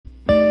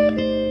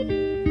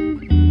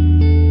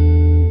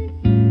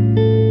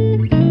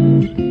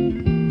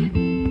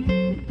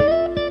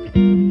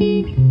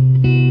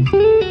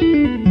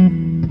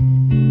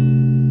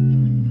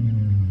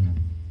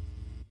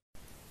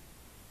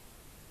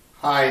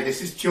Hi,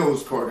 this is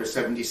Joe's Quarter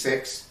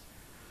 76.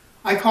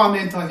 I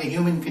comment on the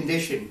human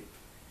condition.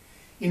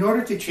 In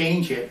order to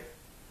change it,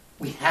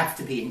 we have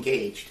to be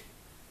engaged.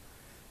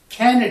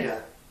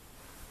 Canada,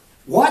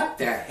 what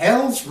the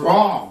hell's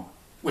wrong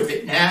with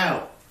it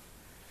now?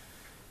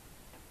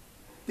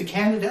 The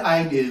Canada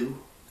I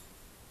knew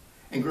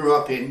and grew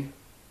up in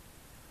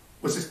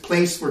was a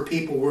place where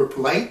people were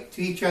polite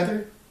to each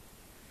other.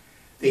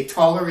 They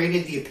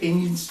tolerated the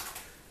opinions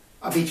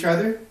of each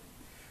other.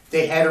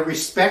 They had a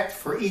respect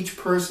for each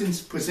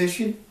person's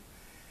position.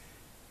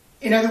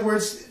 In other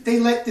words, they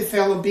let the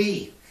fellow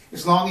be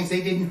as long as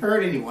they didn't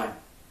hurt anyone.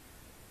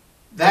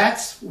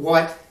 That's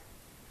what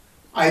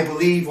I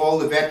believe all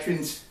the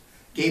veterans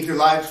gave their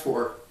lives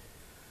for.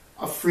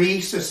 A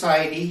free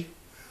society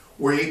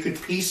where you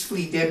could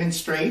peacefully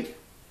demonstrate,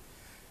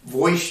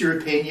 voice your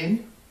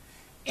opinion,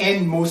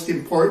 and most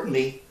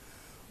importantly,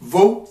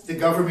 vote the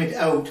government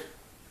out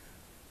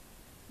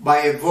by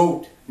a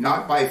vote,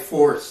 not by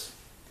force.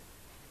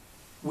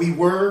 We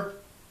were,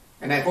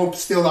 and I hope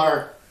still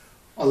are,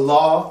 a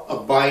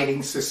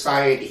law-abiding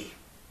society.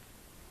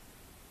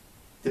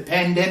 The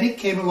pandemic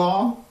came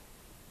along.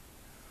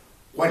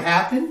 What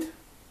happened?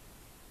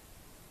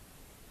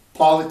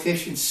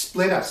 Politicians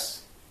split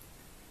us.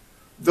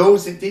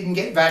 Those that didn't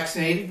get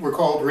vaccinated were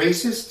called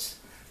racists,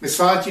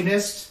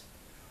 misogynists,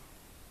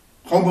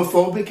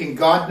 homophobic, and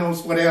God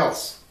knows what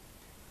else.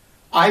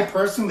 I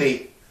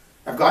personally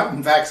have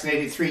gotten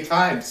vaccinated 3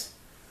 times,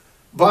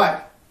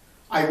 but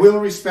I will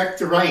respect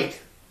the right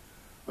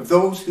of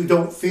those who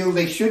don't feel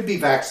they should be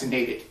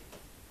vaccinated.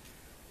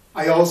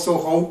 I also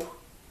hope,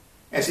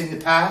 as in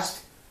the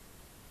past,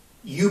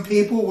 you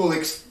people will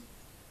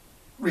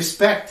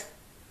respect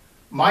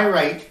my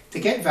right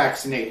to get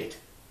vaccinated.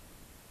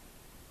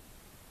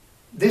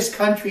 This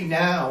country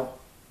now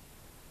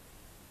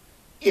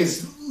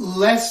is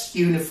less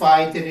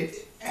unified than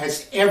it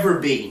has ever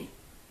been.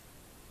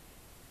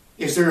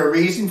 Is there a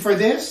reason for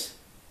this?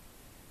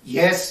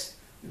 Yes,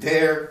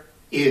 there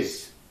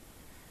is.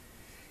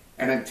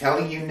 And I'm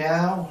telling you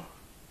now,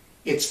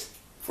 it's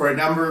for a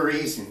number of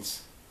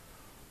reasons.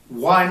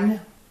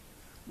 One,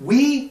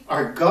 we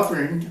are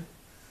governed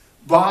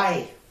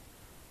by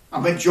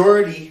a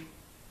majority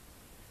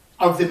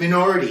of the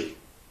minority.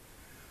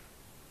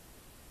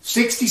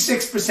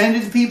 66%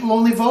 of the people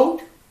only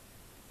vote.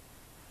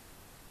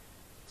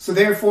 So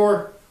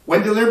therefore,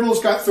 when the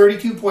Liberals got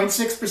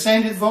 32.6%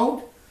 of the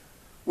vote,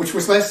 which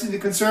was less than the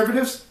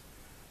Conservatives,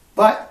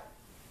 but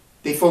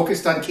they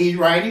focused on key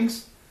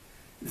ridings,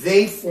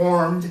 they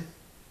formed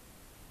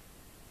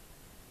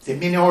the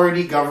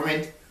minority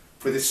government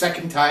for the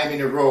second time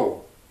in a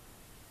row.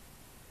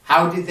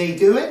 How did they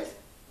do it?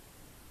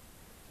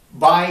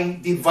 By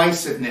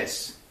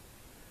divisiveness.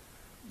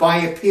 By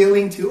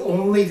appealing to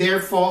only their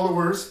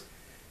followers,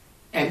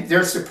 and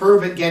they're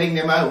superb at getting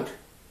them out,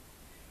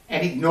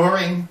 and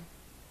ignoring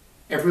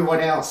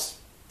everyone else.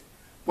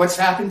 What's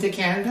happened to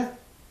Canada?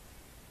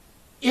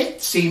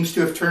 It seems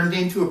to have turned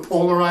into a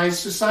polarized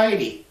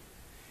society.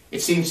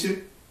 It seems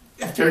to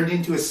have turned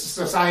into a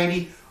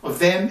society of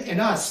them and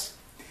us.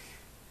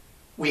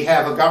 We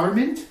have a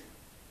government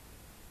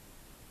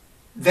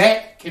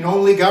that can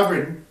only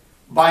govern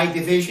by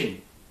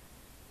division,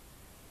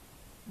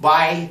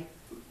 by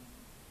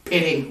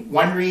pitting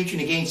one region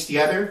against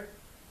the other,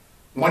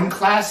 one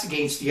class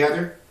against the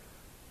other,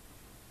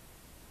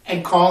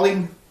 and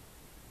calling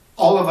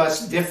all of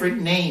us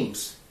different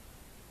names.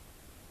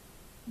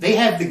 They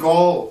have the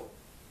goal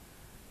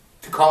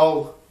to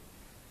call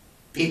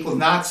people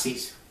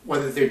Nazis,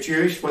 whether they're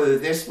Jewish, whether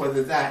this,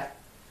 whether that.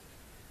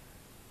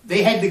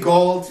 They had the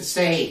goal to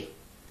say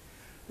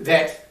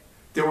that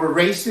there were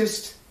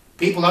racist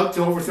people out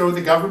to overthrow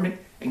the government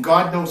and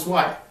God knows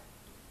what.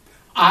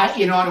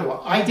 In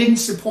Ottawa, I didn't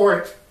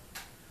support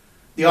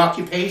the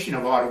occupation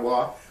of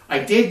Ottawa. I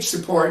did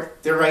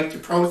support their right to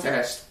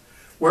protest.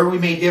 Where we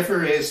may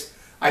differ is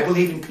I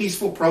believe in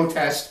peaceful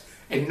protest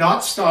and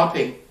not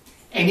stopping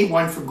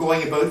anyone from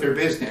going about their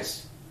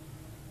business.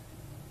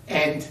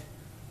 And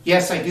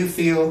yes, I do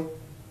feel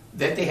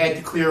that they had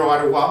to clear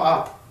Ottawa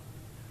up.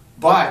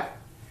 But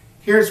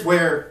here's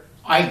where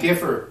I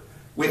differ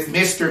with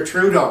Mr.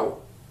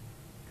 Trudeau.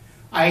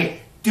 I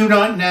do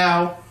not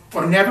now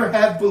or never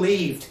have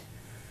believed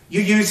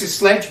you use a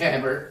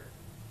sledgehammer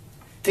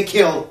to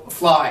kill a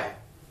fly.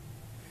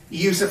 You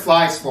use a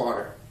fly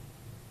swatter.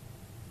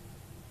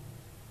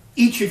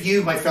 Each of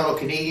you, my fellow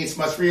Canadians,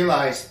 must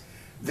realize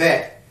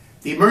that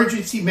the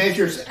Emergency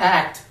Measures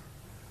Act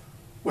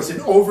was an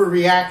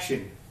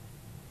overreaction.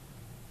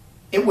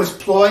 It was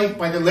ploy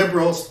by the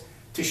Liberals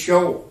to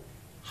show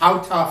how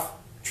tough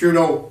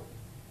Trudeau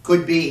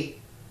could be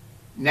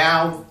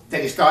now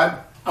that he's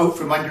got out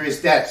from under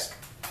his desk.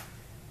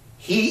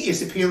 He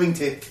is appealing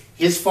to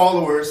his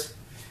followers,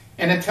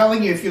 and I'm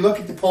telling you, if you look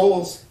at the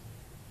polls,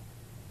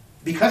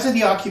 because of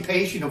the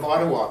occupation of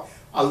Ottawa,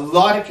 a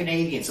lot of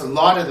Canadians, a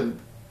lot of them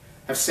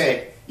have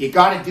said, you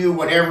got to do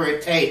whatever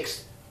it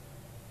takes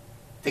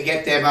to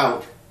get them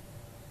out.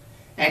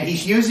 And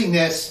he's using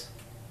this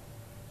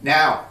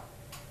now.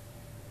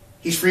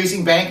 He's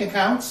freezing bank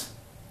accounts.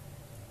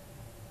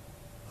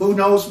 Who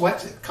knows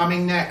what's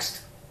coming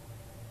next?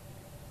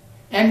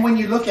 And when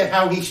you look at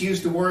how he's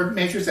used the War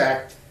Measures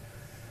Act,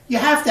 you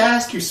have to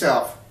ask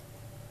yourself,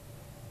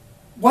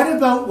 what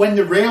about when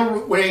the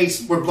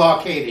railways were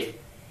blockaded?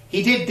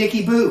 He did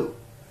Dickie Boo.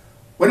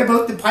 What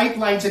about the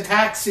pipelines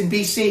attacks in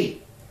BC?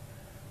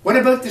 What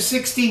about the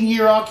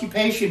 16-year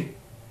occupation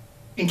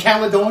in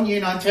Caledonia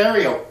and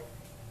Ontario?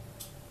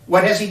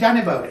 What has he done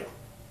about it?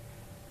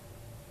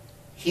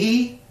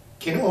 He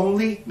can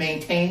only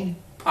maintain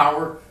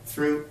power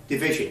through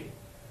division.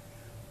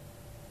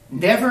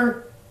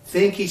 Never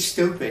think he's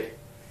stupid.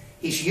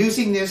 He's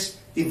using this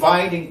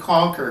divide and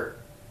conquer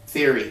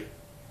theory.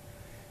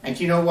 And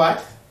you know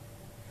what?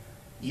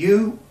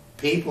 You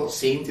people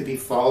seem to be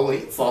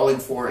falling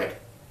for it.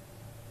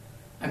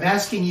 I'm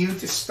asking you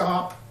to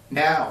stop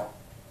now.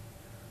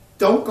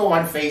 Don't go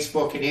on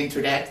Facebook and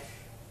internet,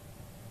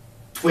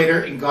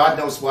 Twitter, and God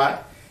knows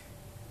what,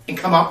 and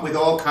come up with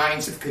all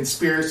kinds of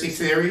conspiracy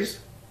theories.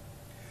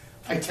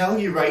 I tell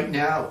you right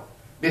now,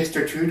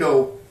 Mr.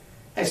 Trudeau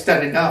has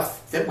done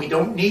enough that we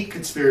don't need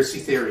conspiracy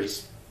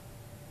theories.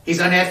 He's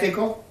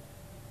unethical.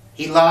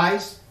 He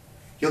lies.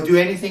 He'll do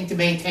anything to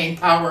maintain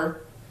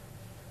power.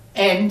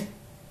 And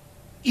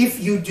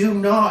if you do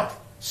not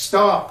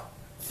stop,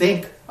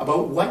 think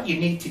about what you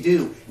need to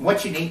do. And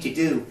what you need to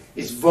do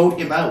is vote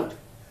him out.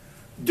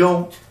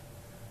 Don't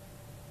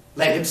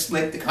let him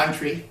split the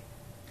country.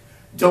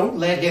 Don't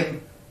let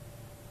him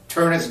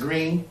turn us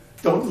green.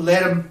 Don't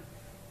let him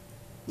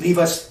leave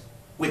us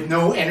with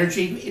no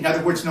energy. In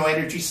other words, no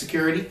energy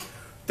security.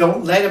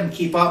 Don't let him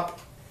keep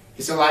up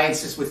his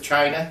alliances with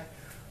China.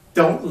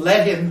 Don't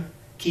let him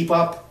keep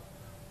up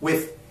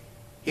with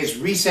his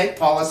reset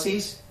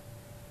policies.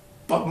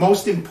 But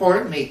most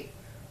importantly,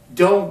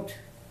 don't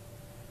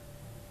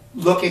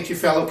look at your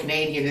fellow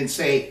Canadian and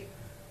say,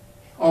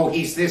 oh,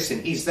 he's this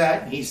and he's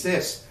that and he's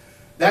this.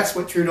 That's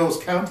what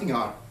Trudeau's counting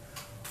on.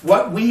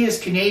 What we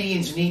as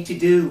Canadians need to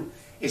do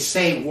is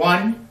say,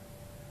 one,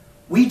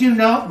 we do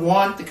not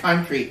want the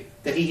country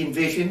that he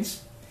envisions.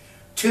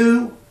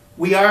 Two,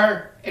 we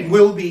are and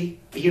will be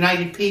a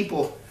united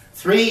people.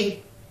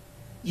 Three,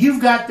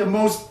 you've got the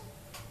most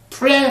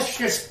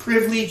precious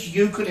privilege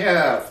you could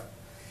have.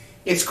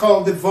 It's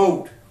called the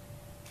vote.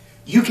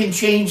 You can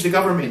change the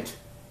government.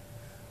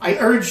 I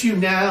urge you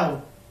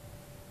now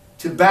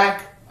to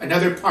back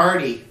another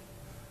party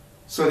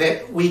so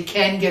that we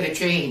can get a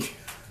change.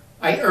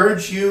 I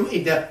urge you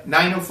in the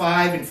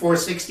 905 and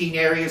 416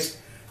 areas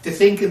to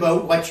think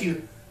about what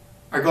you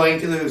are going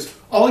to lose.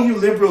 All you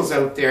Liberals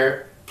out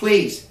there,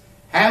 please,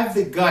 have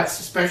the guts,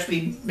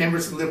 especially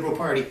members of the Liberal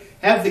Party,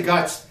 have the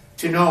guts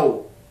to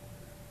know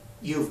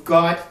you've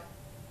got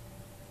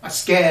a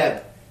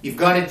scab, you've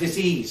got a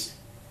disease.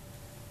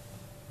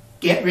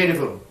 Get rid of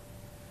them.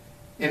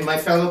 And my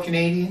fellow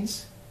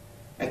Canadians,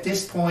 at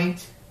this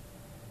point,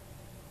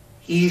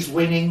 he's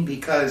winning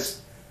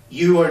because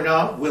you are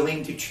not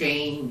willing to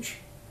change.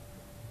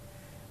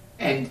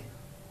 And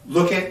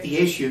look at the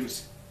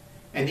issues.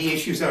 And the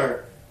issues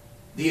are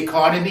the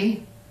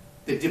economy,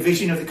 the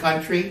division of the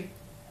country,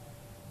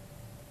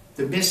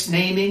 the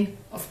misnaming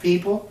of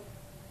people,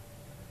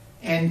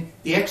 and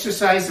the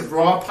exercise of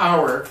raw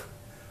power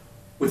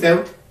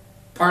without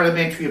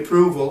parliamentary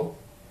approval.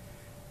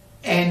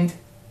 And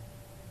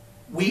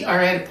we are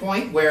at a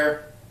point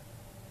where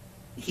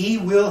he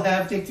will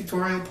have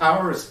dictatorial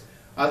powers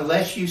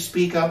unless you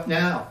speak up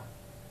now.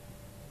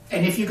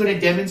 And if you're going to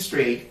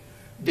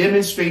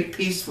demonstrate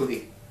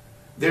peacefully.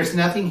 There's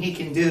nothing he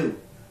can do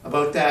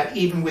about that,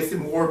 even with the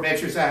War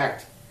Measures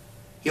Act.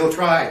 He'll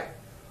try.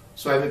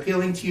 So I'm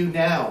appealing to you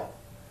now.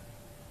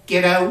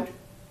 Get out,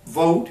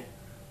 vote,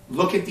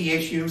 look at the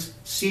issues,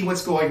 see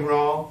what's going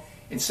wrong,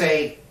 and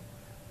say,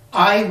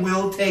 I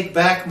will take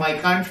back my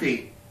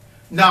country,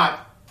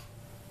 not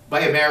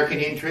by American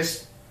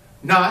interests,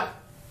 not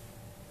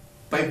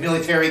by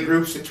military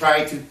groups that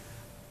try to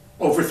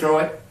overthrow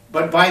it,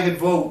 but by the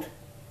vote,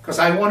 because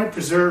I want to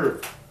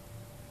preserve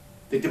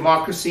the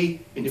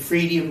democracy and the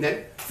freedom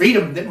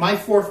that my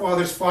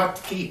forefathers fought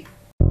to keep.